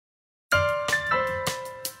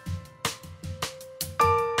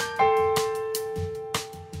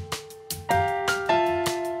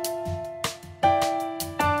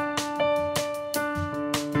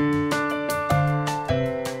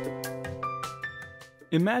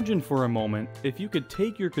Imagine for a moment if you could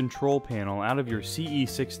take your control panel out of your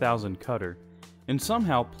CE6000 cutter and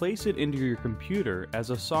somehow place it into your computer as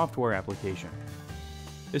a software application.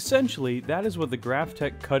 Essentially, that is what the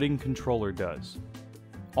Graphtec cutting controller does.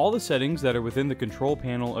 All the settings that are within the control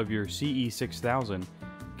panel of your CE6000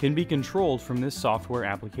 can be controlled from this software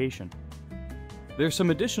application. There's some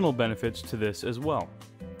additional benefits to this as well.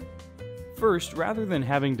 First, rather than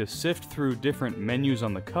having to sift through different menus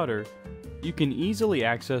on the cutter, you can easily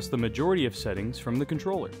access the majority of settings from the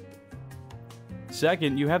controller.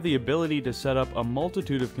 Second, you have the ability to set up a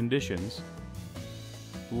multitude of conditions,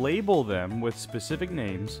 label them with specific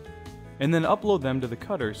names, and then upload them to the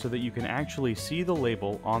cutter so that you can actually see the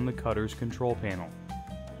label on the cutter's control panel.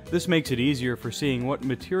 This makes it easier for seeing what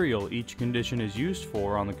material each condition is used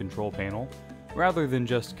for on the control panel, rather than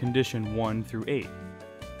just condition 1 through 8.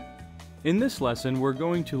 In this lesson, we're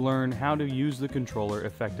going to learn how to use the controller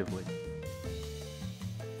effectively.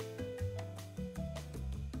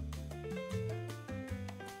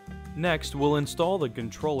 Next, we'll install the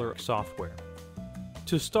controller software.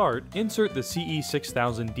 To start, insert the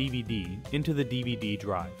CE6000 DVD into the DVD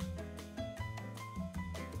drive.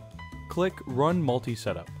 Click Run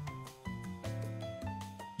Multi-Setup.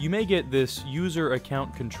 You may get this User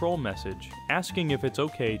Account Control message asking if it's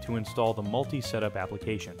okay to install the multi-setup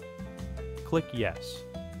application. Click Yes.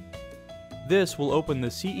 This will open the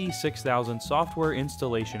CE6000 software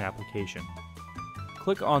installation application.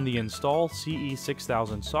 Click on the Install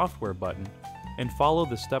CE6000 software button and follow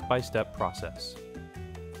the step-by-step process.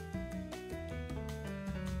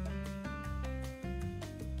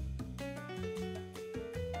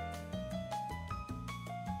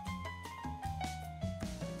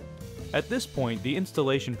 At this point, the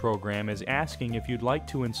installation program is asking if you'd like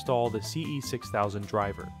to install the CE6000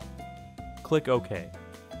 driver. Click OK.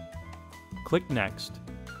 Click Next,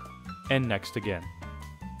 and Next again.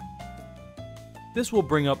 This will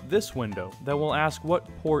bring up this window that will ask what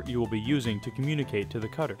port you will be using to communicate to the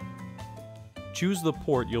cutter. Choose the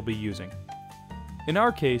port you'll be using. In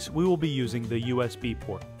our case, we will be using the USB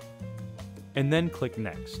port. And then click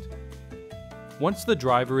Next. Once the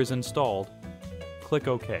driver is installed, click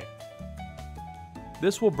OK.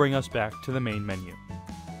 This will bring us back to the main menu.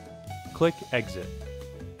 Click Exit.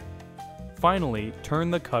 Finally,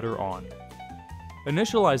 turn the cutter on.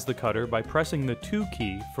 Initialize the cutter by pressing the 2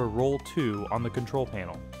 key for Roll 2 on the control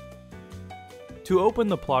panel. To open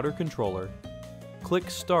the plotter controller,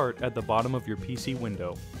 click Start at the bottom of your PC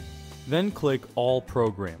window, then click All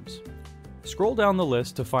Programs. Scroll down the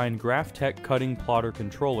list to find Graphtec Cutting Plotter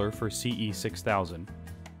Controller for CE6000.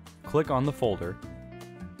 Click on the folder,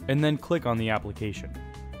 and then click on the application.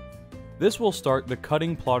 This will start the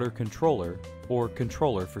Cutting Plotter Controller, or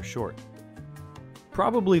controller for short.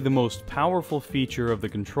 Probably the most powerful feature of the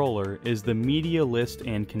controller is the media list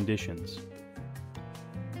and conditions.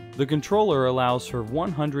 The controller allows for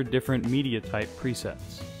 100 different media type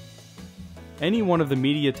presets. Any one of the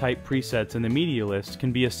media type presets in the media list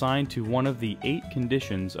can be assigned to one of the 8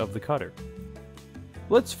 conditions of the cutter.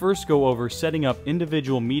 Let's first go over setting up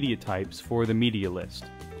individual media types for the media list.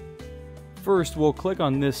 First, we'll click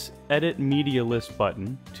on this Edit Media List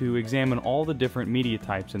button to examine all the different media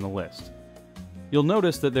types in the list. You'll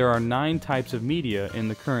notice that there are 9 types of media in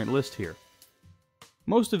the current list here.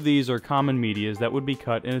 Most of these are common medias that would be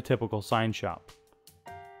cut in a typical sign shop.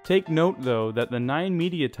 Take note though that the 9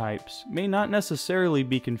 media types may not necessarily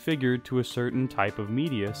be configured to a certain type of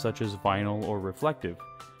media such as vinyl or reflective,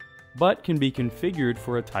 but can be configured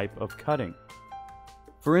for a type of cutting.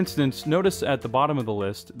 For instance, notice at the bottom of the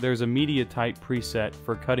list there's a media type preset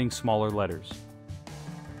for cutting smaller letters.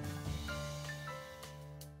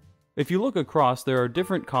 If you look across, there are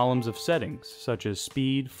different columns of settings, such as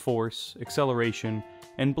speed, force, acceleration,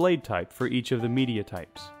 and blade type for each of the media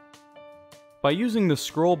types. By using the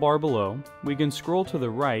scroll bar below, we can scroll to the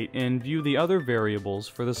right and view the other variables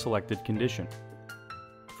for the selected condition.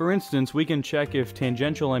 For instance, we can check if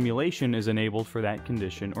tangential emulation is enabled for that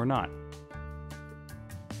condition or not.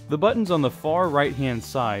 The buttons on the far right-hand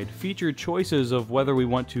side feature choices of whether we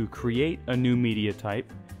want to create a new media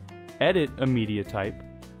type, edit a media type,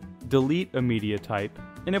 delete a media type,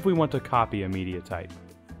 and if we want to copy a media type.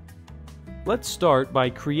 Let's start by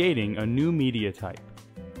creating a new media type.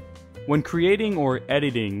 When creating or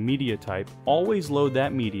editing media type, always load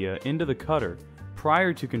that media into the cutter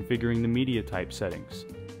prior to configuring the media type settings,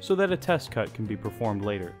 so that a test cut can be performed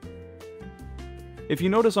later. If you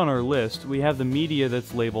notice on our list, we have the media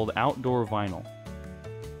that's labeled outdoor vinyl.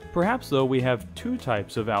 Perhaps though we have 2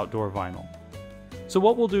 types of outdoor vinyl. So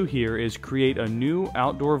what we'll do here is create a new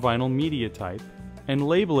outdoor vinyl media type and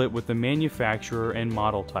label it with the manufacturer and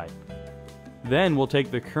model type. Then we'll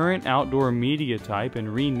take the current outdoor media type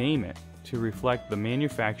and rename it to reflect the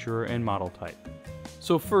manufacturer and model type.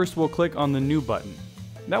 So first we'll click on the New button.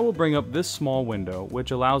 That will bring up this small window,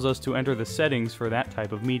 which allows us to enter the settings for that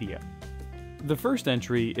type of media. The first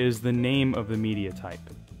entry is the name of the media type.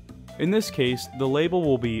 In this case, the label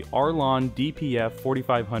will be Arlon DPF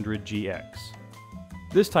 4500GX.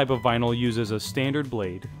 This type of vinyl uses a standard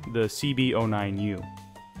blade, the CB09U.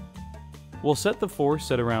 We'll set the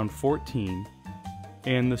force at around 14,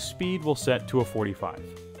 and the speed will set to a 45.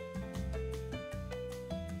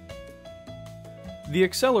 The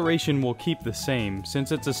acceleration will keep the same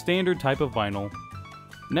since it's a standard type of vinyl.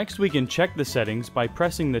 Next we can check the settings by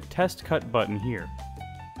pressing the Test Cut button here.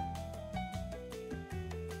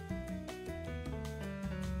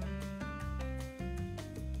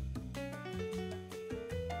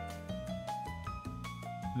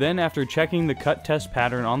 Then after checking the cut test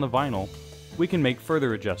pattern on the vinyl, we can make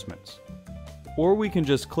further adjustments. Or we can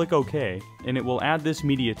just click OK and it will add this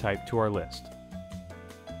media type to our list.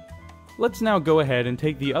 Let's now go ahead and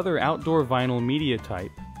take the other outdoor vinyl media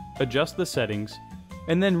type, adjust the settings,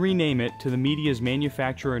 and then rename it to the media's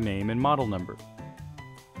manufacturer name and model number.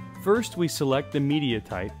 First we select the media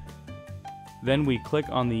type, then we click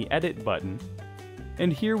on the Edit button,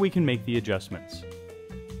 and here we can make the adjustments.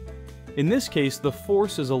 In this case, the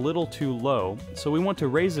force is a little too low, so we want to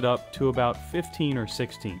raise it up to about 15 or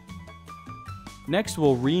 16. Next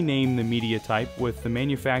we'll rename the media type with the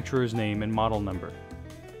manufacturer's name and model number.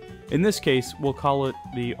 In this case, we'll call it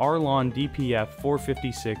the Arlon DPF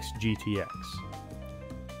 456 GTX.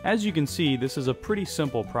 As you can see, this is a pretty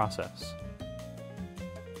simple process.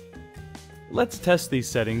 Let's test these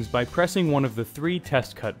settings by pressing one of the 3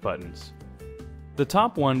 test cut buttons. The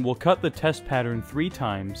top one will cut the test pattern 3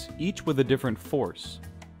 times, each with a different force.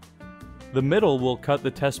 The middle will cut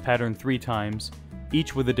the test pattern 3 times,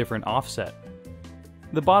 each with a different offset.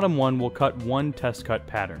 The bottom one will cut 1 test cut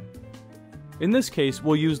pattern. In this case,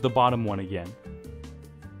 we'll use the bottom one again.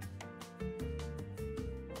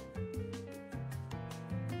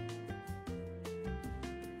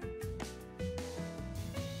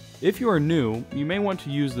 If you are new, you may want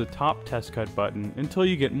to use the top test cut button until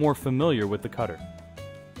you get more familiar with the cutter.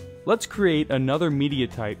 Let's create another media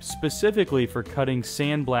type specifically for cutting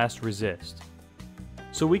sandblast resist.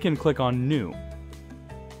 So we can click on New.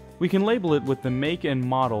 We can label it with the make and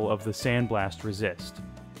model of the sandblast resist.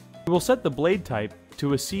 We will set the blade type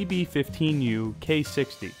to a CB15U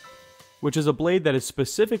K60, which is a blade that is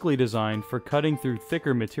specifically designed for cutting through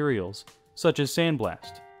thicker materials, such as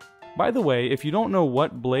sandblast. By the way, if you don't know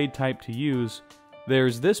what blade type to use,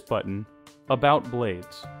 there's this button, About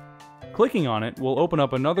Blades. Clicking on it will open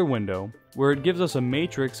up another window where it gives us a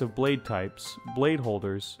matrix of blade types, blade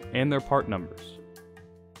holders, and their part numbers.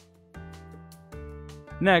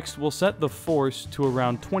 Next, we'll set the force to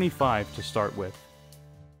around 25 to start with,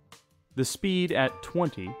 the speed at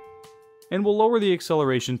 20, and we'll lower the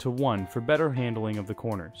acceleration to 1 for better handling of the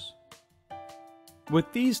corners.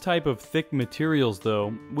 With these type of thick materials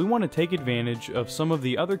though, we want to take advantage of some of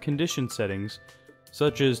the other condition settings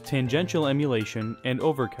such as tangential emulation and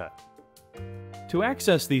overcut. To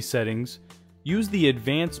access these settings, use the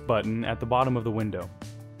Advanced button at the bottom of the window.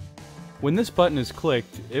 When this button is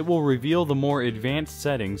clicked, it will reveal the more advanced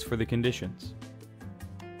settings for the conditions.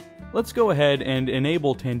 Let's go ahead and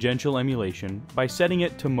enable tangential emulation by setting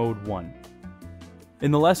it to Mode 1.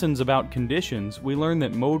 In the lessons about conditions, we learned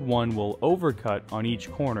that Mode 1 will overcut on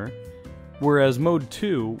each corner, whereas Mode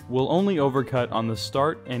 2 will only overcut on the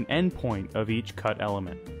start and end point of each cut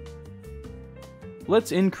element.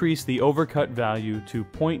 Let's increase the overcut value to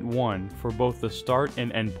 0.1 for both the start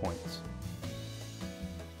and end points.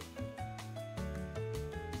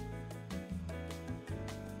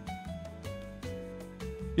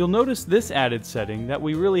 You'll notice this added setting that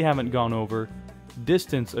we really haven't gone over,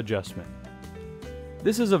 distance adjustment.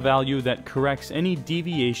 This is a value that corrects any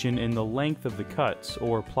deviation in the length of the cuts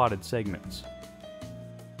or plotted segments.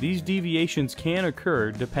 These deviations can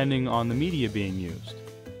occur depending on the media being used.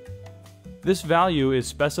 This value is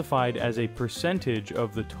specified as a percentage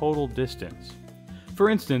of the total distance. For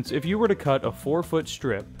instance, if you were to cut a 4-foot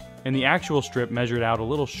strip and the actual strip measured out a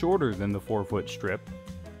little shorter than the 4-foot strip,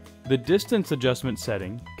 the distance adjustment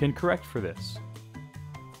setting can correct for this.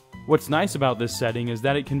 What's nice about this setting is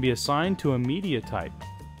that it can be assigned to a media type,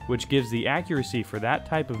 which gives the accuracy for that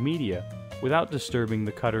type of media without disturbing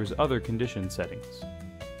the cutter's other condition settings.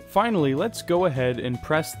 Finally, let's go ahead and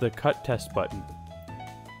press the Cut Test button.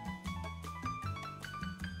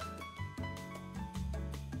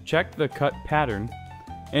 Check the cut pattern,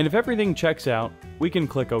 and if everything checks out, we can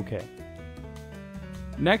click OK.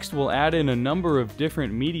 Next, we'll add in a number of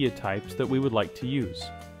different media types that we would like to use.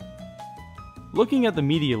 Looking at the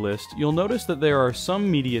media list, you'll notice that there are some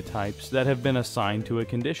media types that have been assigned to a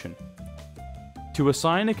condition. To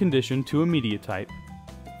assign a condition to a media type,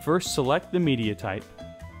 first select the media type,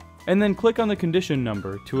 and then click on the condition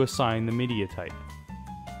number to assign the media type.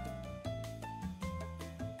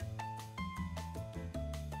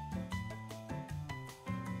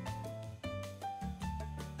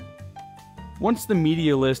 Once the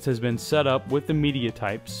media list has been set up with the media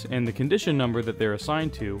types and the condition number that they're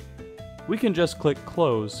assigned to, we can just click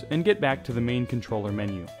Close and get back to the main controller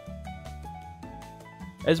menu.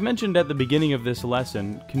 As mentioned at the beginning of this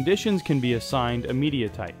lesson, conditions can be assigned a media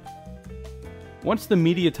type. Once the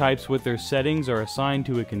media types with their settings are assigned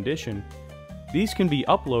to a condition, these can be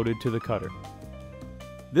uploaded to the cutter.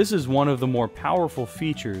 This is one of the more powerful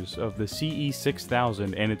features of the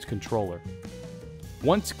CE6000 and its controller.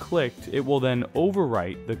 Once clicked, it will then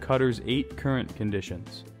overwrite the cutter's 8 current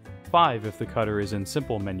conditions, 5 if the cutter is in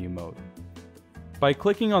simple menu mode. By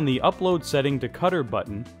clicking on the Upload Setting to Cutter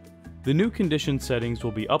button, the new condition settings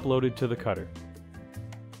will be uploaded to the cutter.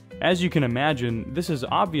 As you can imagine, this is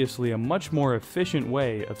obviously a much more efficient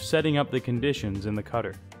way of setting up the conditions in the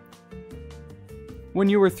cutter. When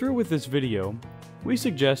you are through with this video, we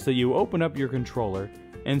suggest that you open up your controller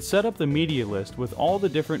and set up the media list with all the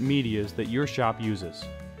different medias that your shop uses.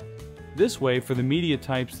 This way, for the media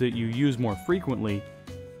types that you use more frequently,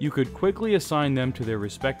 you could quickly assign them to their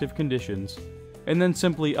respective conditions and then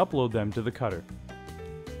simply upload them to the cutter.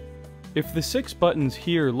 If the 6 buttons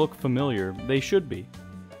here look familiar, they should be.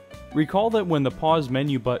 Recall that when the pause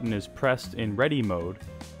menu button is pressed in ready mode,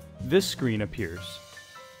 this screen appears.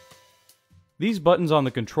 These buttons on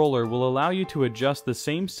the controller will allow you to adjust the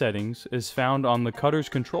same settings as found on the cutter's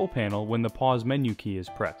control panel when the pause menu key is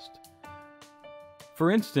pressed.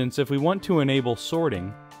 For instance, if we want to enable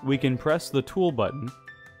sorting, we can press the tool button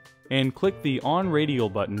and click the on radial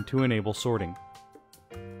button to enable sorting.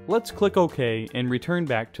 Let's click OK and return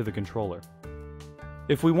back to the controller.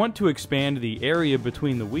 If we want to expand the area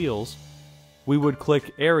between the wheels, we would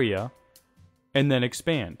click Area and then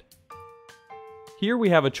Expand. Here we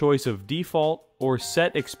have a choice of Default or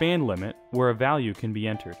Set Expand Limit where a value can be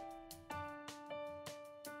entered.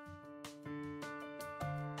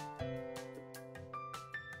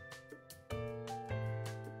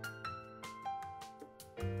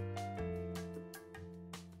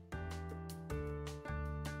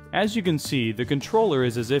 As you can see, the controller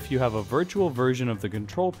is as if you have a virtual version of the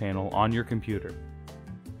control panel on your computer.